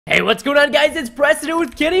Hey, what's going on, guys? It's Preston here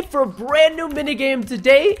with Kenny for a brand new minigame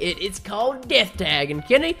today. It is called Death Tag. And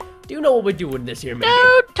Kenny, do you know what we're doing this here, minigame?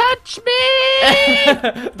 Don't touch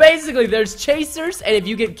me! Basically, there's chasers, and if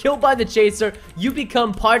you get killed by the chaser, you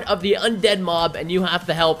become part of the undead mob, and you have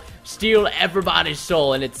to help steal everybody's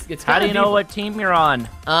soul. And it's How do you know what team you're on?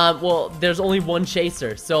 Well, there's only one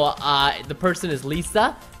chaser, so the person is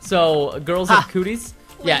Lisa. So girls have cooties.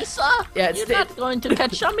 Lisa? Yeah, You're not going to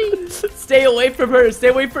catch me. Stay away from her. Stay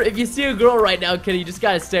away from. If you see a girl right now, Kenny, you just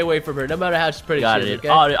gotta stay away from her, no matter how she's pretty. Got she is, it. okay?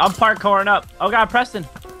 Oh, dude, I'm parkouring up. Oh god, Preston.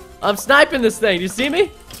 I'm sniping this thing. Do you see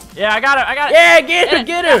me? Yeah, I got it. I got it. Yeah,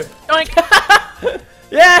 get her. Doink.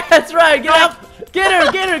 Yeah, that's right. Get up. Get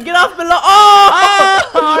her. Get off below.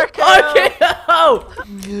 Oh!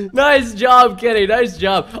 RKO! Nice job, Kenny. Nice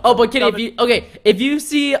job. Oh, but Kenny, if you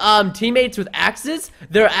see teammates with axes,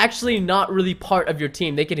 they're actually not really part of your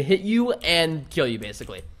team. They can hit you and kill you,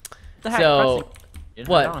 basically. The heck, So,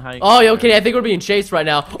 Preston? what? Oh, yeah, Kenny, I think we're being chased right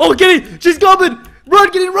now. Oh, Kenny, she's coming!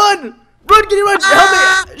 Run, Kenny, run! Run, Kenny, run!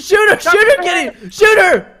 Help me! Shoot her, Kenny! Shoot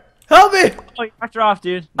her! Help me! Oh, you knocked her off,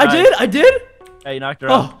 dude. I did? Yeah, you knocked her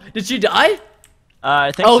off. Oh, did she die?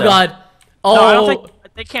 I think so. Oh, God. Oh. No, I don't think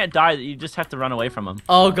they can't die. You just have to run away from them.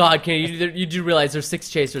 Oh, God, Kenny, you do realize there's 6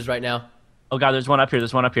 chasers right now. Oh god, there's one up here.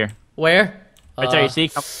 There's one up here. Where? Right there, you see?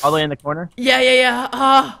 Come all the way in the corner.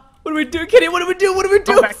 Yeah. What do we do, Kenny? What do we do?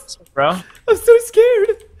 Come back, bro. I'm so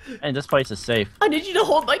scared. And this place is safe. I need you to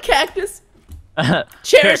hold my cactus.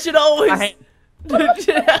 Cherish it always.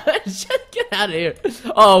 Get out of here.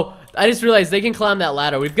 Oh, I just realized they can climb that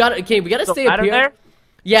ladder. We gotta stay up here. There?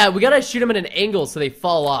 Yeah, we gotta shoot them at an angle so they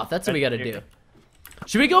fall off. That's what we gotta do.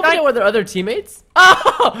 Should we go over there with our other teammates?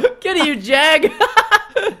 Oh, Kenny, you jag.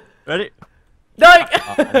 Ready? No,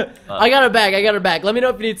 I got her back. Let me know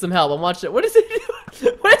if you need some help. I'm watching it. What is it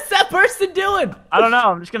doing? What is that person doing? I don't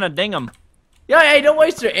know. I'm just gonna ding them. Yeah, hey, don't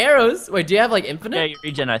waste your arrows. Wait, do you have like infinite? Yeah, you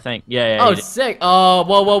regen, I think. Yeah. Oh, sick. Oh,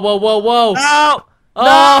 whoa. No!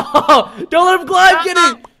 Oh, don't let him glide,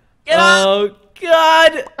 Kenny. Get up! Oh,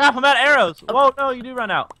 God. Crap, I'm out of arrows. Whoa, no, you do run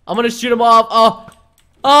out. I'm gonna shoot him off.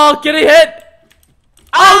 Oh, Kenny hit.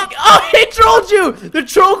 Oh, he trolled you. The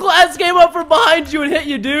troll class came up from behind you and hit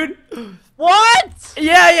you, dude. What?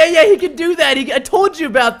 Yeah, he can do that. I told you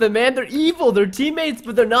about them, man. They're evil. They're teammates,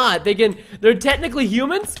 but they're not. They're technically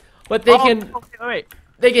humans, but they can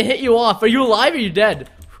hit you off. Are you alive or are you dead?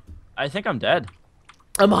 I think I'm dead.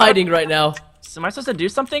 I'm hiding right now. Am I supposed to do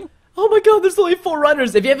something? Oh my god, there's only 4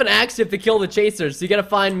 runners. If you have an axe, you have to kill the chasers. So you gotta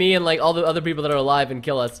find me and like all the other people that are alive and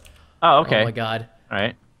kill us. Oh, okay. Oh my god.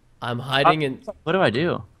 Alright. I'm hiding in... What do I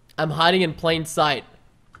do? I'm hiding in plain sight.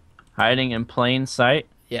 Hiding in plain sight?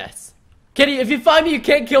 Yes. Kenny, if you find me, you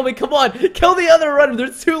can't kill me. Come on. Kill the other runner.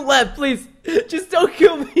 There's 2 left, please. Just don't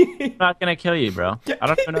kill me. I'm not gonna kill you, bro. I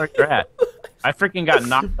don't even know where you're at. I freaking got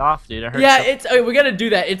knocked off, dude. I heard we gotta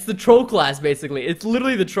do that. It's the troll class, basically. It's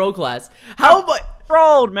literally the troll class. How am I...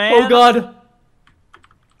 trolled, man. Oh, God.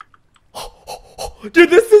 Dude,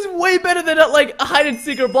 this is way better than like a hide and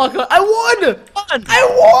seek or block. I won!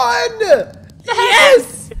 I won!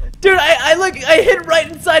 Yes! Dude, I hit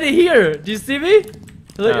right inside of here. Do you see me?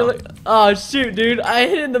 No. Oh shoot, dude! I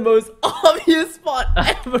hit in the most obvious spot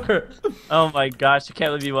ever. Oh my gosh, I can't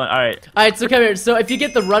believe you won. All right, so come here. So if you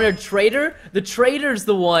get the runner traitor, the traitor's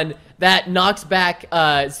the one that knocks back.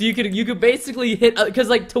 So you could basically hit because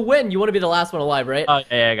like to win, you want to be the last one alive, right? Oh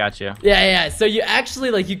yeah, I got you. Yeah. So you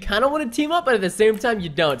actually like you kind of want to team up, but at the same time you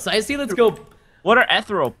don't. So I see. Let's go. What are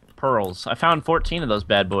ethereal pearls? I found 14 of those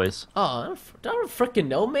bad boys. Oh, I don't freaking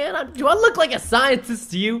know, man. Do I look like a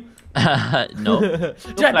scientist to you? No.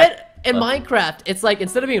 Dude, I bet in Minecraft, it's like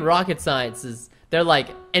instead of being rocket sciences, they're like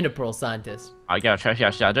ender pearl scientists. I got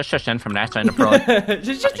just shush in from NASA ender pearl.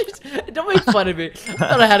 Don't make fun of me. I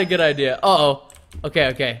thought I had a good idea. Uh-oh.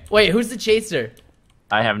 Okay. Wait, who's the chaser?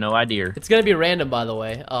 I have no idea. It's gonna be random, by the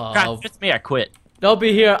way. Oh. God, it's me. I quit. Don't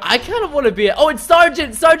be here. I kind of want to be. Oh, it's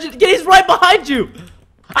Sergeant. He's right behind you.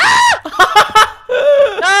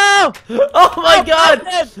 No! Oh my God!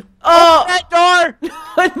 Oh, that door!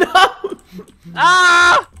 No!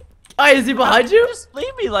 Ah! Oh, is he behind you? Just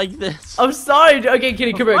leave me like this. I'm sorry. Okay,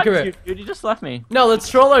 Kitty, come here. Dude, you just left me. No, let's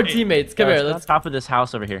troll our teammates. Come here. Let's top of this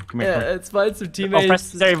house over here. Come here. Yeah, let's find some teammates. Oh,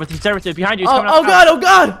 Preston's there behind you. Oh God!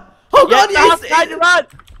 Yes! Run!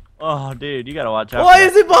 Oh, dude, you gotta watch out. Why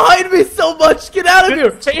is it behind me so much? Get out of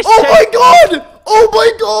here! Oh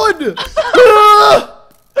my God!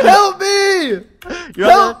 Help me!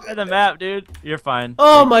 You're on the other side of the map, dude. You're fine.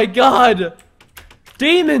 Oh my God!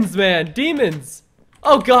 Demons, man! Demons!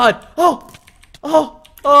 Oh God! Oh,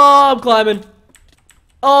 I'm climbing.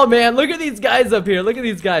 Oh man, look at these guys up here. Look at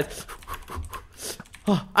these guys.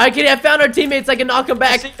 Alright, Kenny, I found our teammates. I can knock them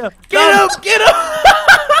back. Get him! Get him!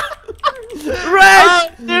 Red! Oh,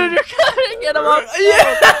 dude, you're gonna get him up.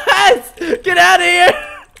 Yes! Get out of here!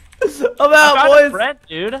 I'm out, boys. A friend,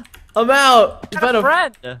 dude. I'm out. I got a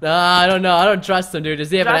friend. Nah, I don't know. I don't trust him, dude. Does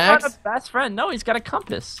he have an axe? I found a best friend. No, he's got a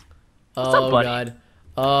compass. Oh, God.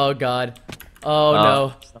 Oh, God. Oh,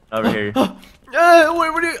 no. Over here.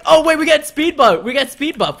 Wait, we got speed buff. We got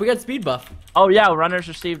speed buff. Oh, yeah, runners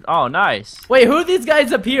received. Oh, nice. Wait, who are these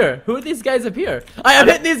guys up here? I'm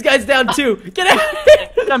hitting these guys down, too. Get out of here.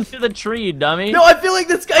 Hit them to the tree, dummy. No, I feel like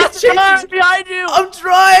this guy's chasing me. Behind you. I'm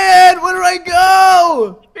trying. Where do I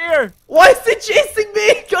go? Here. Why is he chasing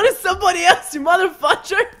me? Go to somebody else, you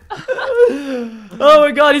motherfucker. Oh,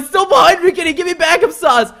 my God. He's still behind me. Can he give me backup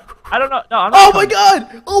sauce? I don't know. No, I'm not.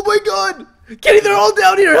 Oh, my God. Kenny, they're all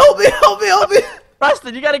down here. Help me.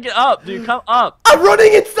 Preston, you gotta get up, dude. Come up. I'm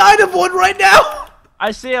running inside of one right now.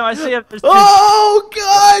 I see him. There's two. Oh,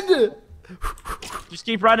 God. Just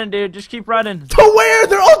keep running, dude. Just keep running. To where?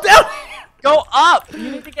 They're all down here. Go up.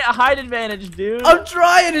 You need to get a height advantage, dude. I'm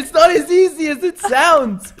trying. It's not as easy as it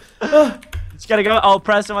sounds. Just gotta go. Oh,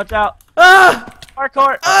 Preston, watch out.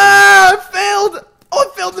 Parkour. I failed. Oh,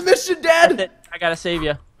 I failed the mission, Dad. That's it. I gotta save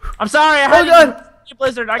you. I'm sorry. I Hold on.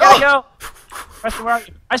 Blizzard. I gotta go. Preston, where are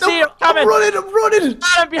you? I see you coming. I'm running.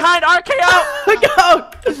 I'm behind RKO. Go.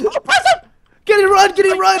 Oh, Preston. Get it, run.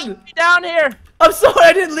 Leave me down here. I'm sorry.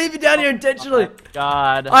 I didn't leave you down here intentionally. Oh,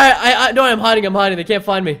 God. No, I'm hiding. They can't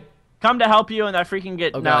find me. Come to help you, and I freaking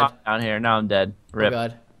get now I'm down here. Now I'm dead. Rip. Oh,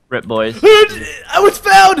 God. Rip, boys. I was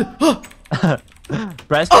found.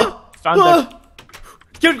 Preston, found the...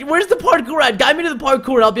 Dude, where's the parkour at? Guide me to the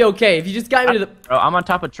parkour and I'll be okay. If you just guide me to the... Bro, I'm on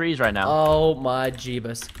top of trees right now. Oh, my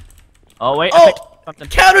jeebus. Oh, wait.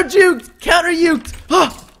 Counter-juked.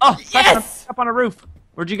 Oh, yes! Up on a roof.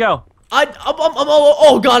 Where'd you go?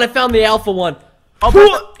 Oh, God, I found the alpha one. Oh,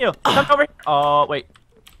 Preston, come over here. Oh, wait.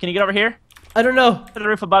 Can you get over here? I don't know. To the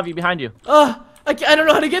roof above you, behind you. I don't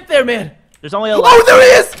know how to get there, man. There's only a... Oh, there he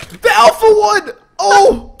is! The alpha one!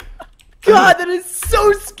 Oh! God, that is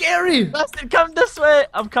so scary! Preston, come this way!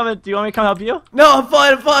 I'm coming. Do you want me to come help you? No, I'm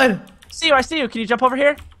fine. I see you. Can you jump over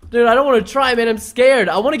here? Dude, I don't want to try, man. I'm scared.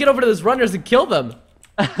 I want to get over to those runners and kill them.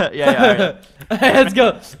 Yeah. Right. Let's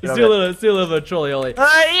go. Let's do a little bit of trolling.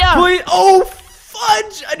 Yeah. Please. Oh,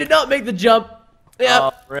 fudge! I did not make the jump.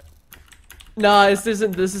 Yeah. Oh, no, this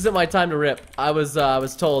isn't my time to rip. I was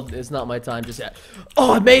told it's not my time just yet.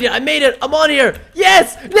 Oh, I made it. I'm on here.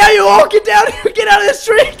 Yes! Now you all get down here. Get out of this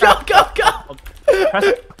tree. Go.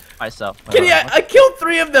 Press myself. Kenny, I killed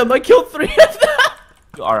 3 of them.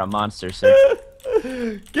 You are a monster, sir.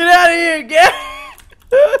 Get out of here.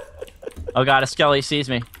 Oh, God, a skelly sees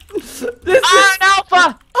me. An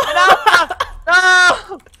alpha!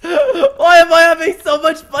 No! Why am I having so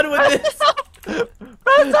much fun with this?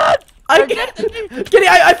 Preston! Kenny,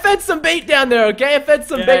 I fed some bait down there, okay? I fed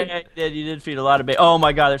some bait. Yeah, you did feed a lot of bait. Oh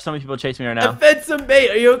my God, there's so many people chasing me right now. I fed some bait.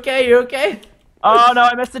 Are you okay? Oh no,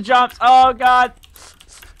 I missed the jumps. Oh God.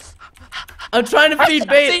 I'm trying to feed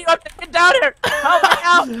bait. I see you. Get down here. Help me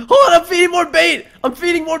out. Hold on, I'm feeding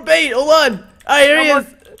more bait. Hold on. All right, here he is.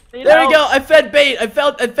 There we go. I fed bait. I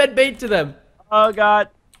fed bait to them. Oh God.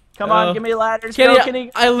 Come on, give me ladders.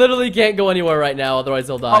 Kenny, I literally can't go anywhere right now, otherwise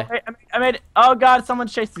they'll die. Oh, I made it. Oh God,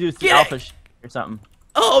 someone's chasing you. Alpha or something.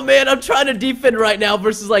 Oh man, I'm trying to defend right now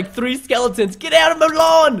versus like 3 skeletons. Get out of my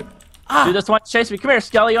lawn! Dude, this one chasing me. Come here,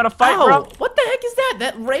 Skelly. You wanna fight, bro? What the heck is that?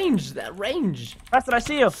 That range. Preston, I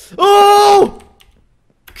see you. Oh!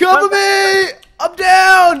 Cover me! I'm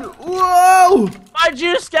down! Whoa! Find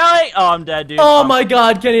you, Skelly! Oh, I'm dead, dude. Oh my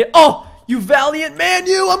God, Kenny. Oh! You valiant man,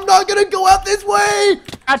 you! I'm not gonna go out this way!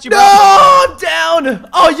 Got you, no! I'm down!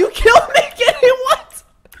 Oh, you killed me, Kenny! What?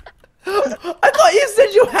 I thought you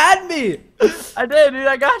said you had me! I did, dude.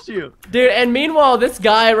 I got you. Dude, and meanwhile, this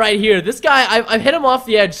guy right here, I've hit him off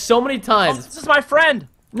the edge so many times. Oh, this is my friend!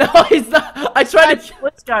 No, he's not. I tried to kill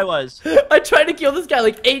this guy I tried to kill this guy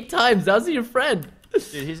like 8 times. How's he your friend?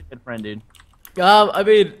 Dude, he's a good friend, dude. I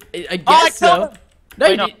mean, I guess so. No,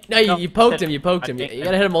 you poked him. You gotta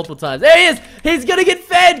hit him multiple times. There he is. He's gonna get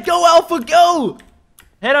fed. Go, Alpha, go.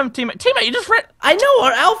 Hit him, teammate. Teammate, you just ran. I know,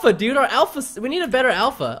 our Alpha, dude. Our Alpha. We need a better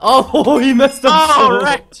Alpha. Oh, he messed up. Oh,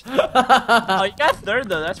 right. Oh, you got 3rd,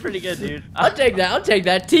 though. That's pretty good, dude. I'll take that.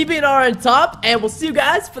 TB and R on top, and we'll see you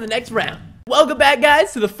guys for the next round. Welcome back,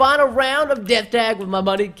 guys, to the final round of Death Tag with my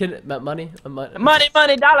money. Money,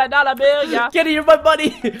 dollar bill, yeah. Kenny, you're my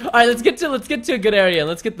money. All right, let's get to a good area and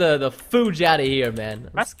let's get the fooge out of here, man.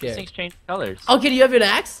 I'm scared. Things change colors. Oh, Kenny, you have an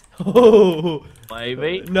axe? Oh,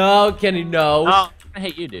 maybe. No, Kenny, no. Oh, I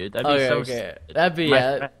hate you, dude. That'd be so. Okay. That'd be.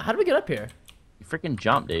 How do we get up here? freaking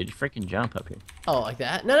jump, dude. You freaking jump up here. Oh, like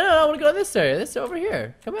that? No, I want to go in this area. This over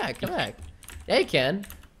here. Come back. Yeah, you can.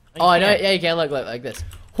 You I know. can. Yeah, you can. Look like this.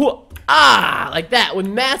 Ah, like that. With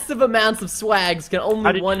massive amounts of swags, can How do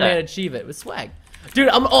only you one do that? man achieve it with swag. Dude,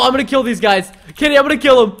 I'm gonna kill these guys. Kitty, I'm gonna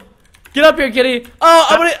kill them. Get up here, Kitty. Oh,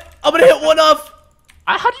 I'm gonna hit one off.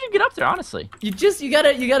 How did you get up there, honestly? You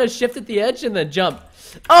gotta shift at the edge and then jump.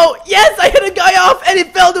 Oh yes, I hit a guy off and he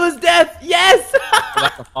fell to his death. Yes.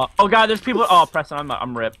 Oh god, there's people. Oh, Preston,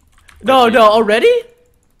 I'm ripped. No, already?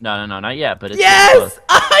 No, not yet. But it's Yes,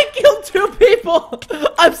 I killed 2 people.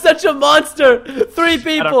 I'm such a monster. 3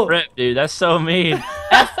 people. Rip, dude. That's so mean.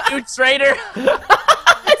 F you, traitor.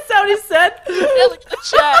 That's what he said. Yeah, look at the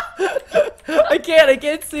chat. I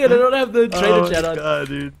can't see it. I don't have the trader chat on. God,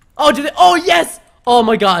 dude. Oh, oh yes. Oh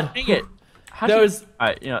my god. Dang it.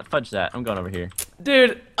 Alright, fudge that. I'm going over here.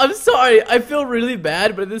 Dude, I'm sorry. I feel really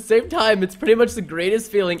bad, but at the same time, it's pretty much the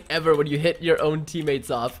greatest feeling ever when you hit your own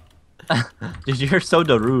teammates off. Dude, you're so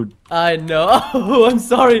rude. I know. Oh, I'm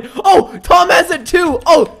sorry. Oh, Tom has it too.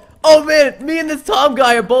 Oh man, me and this Tom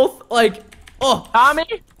guy are both like, oh. Tommy?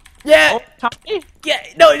 Yeah. Oh, Tommy? Yeah.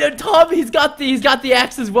 No, Tom. He's got the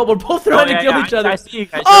axe as well. We're both trying to kill each other. I see you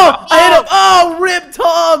guys. Oh, I hit him. Oh, rip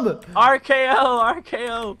Tom.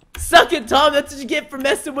 RKO. Suck it, Tom. That's what you get for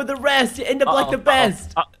messing with the rest. You end up like the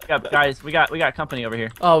best. Guys, we got company over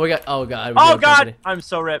here. Oh, oh god. Oh god, I'm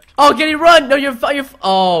so ripped. Oh, can he run? No, you're.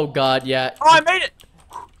 Oh god, yeah. Oh, I made it.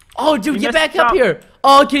 Oh, dude, get back up here.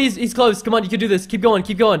 Oh, okay, he's close. Come on, you can do this. Keep going.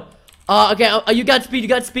 Okay, you got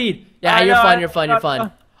speed. Yeah, you're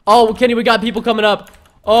fine. Oh, Kenny, we got people coming up.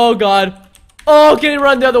 Oh god. Oh, Kenny,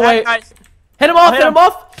 run the other way. Guys. Hit him off. Hit him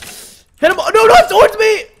off. No, it's towards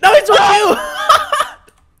me. No, it's towards you.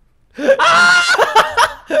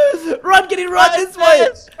 Run, Kenny, run this way.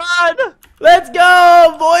 Run. Let's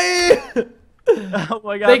go, boy. Oh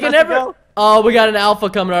my god. They can never. Go. Oh, we got an alpha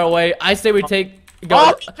coming our way. I say we take.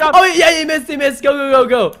 Go. Oh yeah, he missed. Go.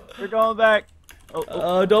 We're going back.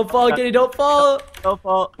 Oh, don't fall, Kenny. Don't fall. Don't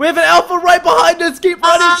fall. We have an alpha right behind us. Keep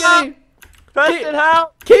running, Kenny. Preston,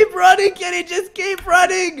 how? Keep running, Kenny. Just keep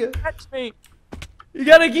running. Catch me. You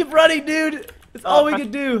gotta keep running, dude. That's all we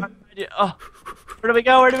can do. Oh, where do we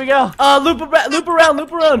go? Loop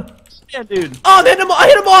around. Yeah, dude. Oh, I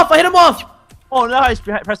hit him off. Oh, nice.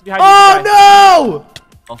 Preston behind you. Oh,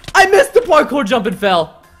 no. I missed the parkour jump and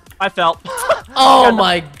fell. I fell. Oh,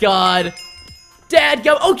 my God. Dad,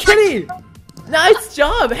 go. Oh, Kenny. Nice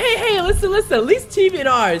job. Hey, listen. At least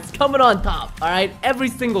TVNR is coming on top, all right? Every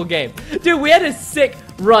single game. Dude, we had a sick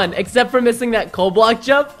run, except for missing that coal block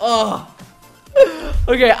jump. Oh.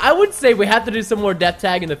 Okay, I would say we have to do some more death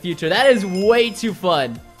tag in the future. That is way too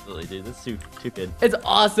fun. Really, dude, that's too good. It's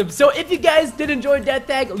awesome. So if you guys did enjoy death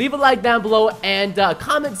tag, leave a like down below and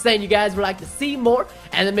comment saying you guys would like to see more,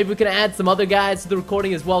 and then maybe we can add some other guys to the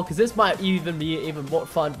recording as well, because this might even be even more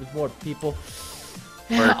fun with more people.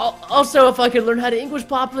 Also, if I could learn how to English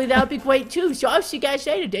properly, that would be great too. So I'll see you guys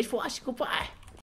later. Thanks for watching. Goodbye.